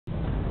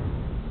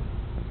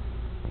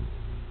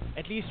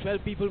At least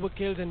 12 people were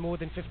killed and more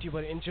than 50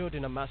 were injured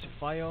in a massive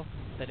fire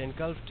that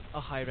engulfed a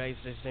high-rise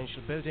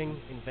residential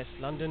building in West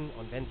London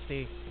on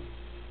Wednesday.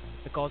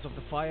 The cause of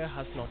the fire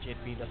has not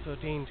yet been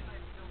ascertained.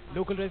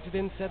 Local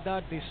residents said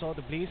that they saw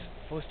the blaze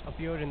first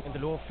appear in the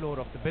lower floor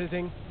of the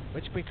building,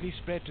 which quickly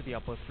spread to the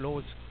upper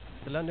floors.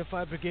 The London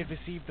Fire Brigade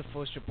received the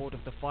first report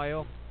of the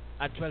fire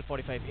at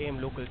 12:45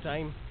 a.m. local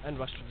time and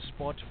rushed to the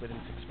spot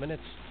within 6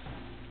 minutes.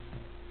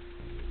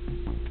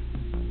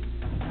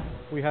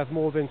 We have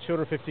more than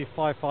 250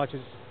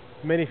 firefighters,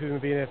 many of whom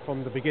have been here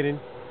from the beginning,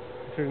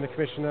 including the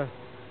Commissioner.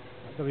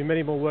 There will be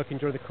many more working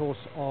during the course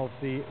of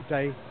the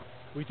day.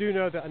 We do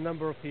know that a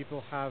number of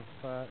people have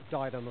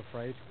died, I'm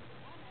afraid,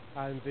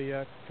 and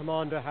the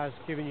Commander has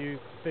given you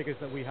the figures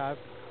that we have.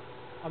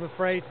 I'm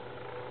afraid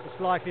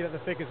it's likely that the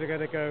figures are going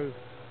to go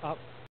up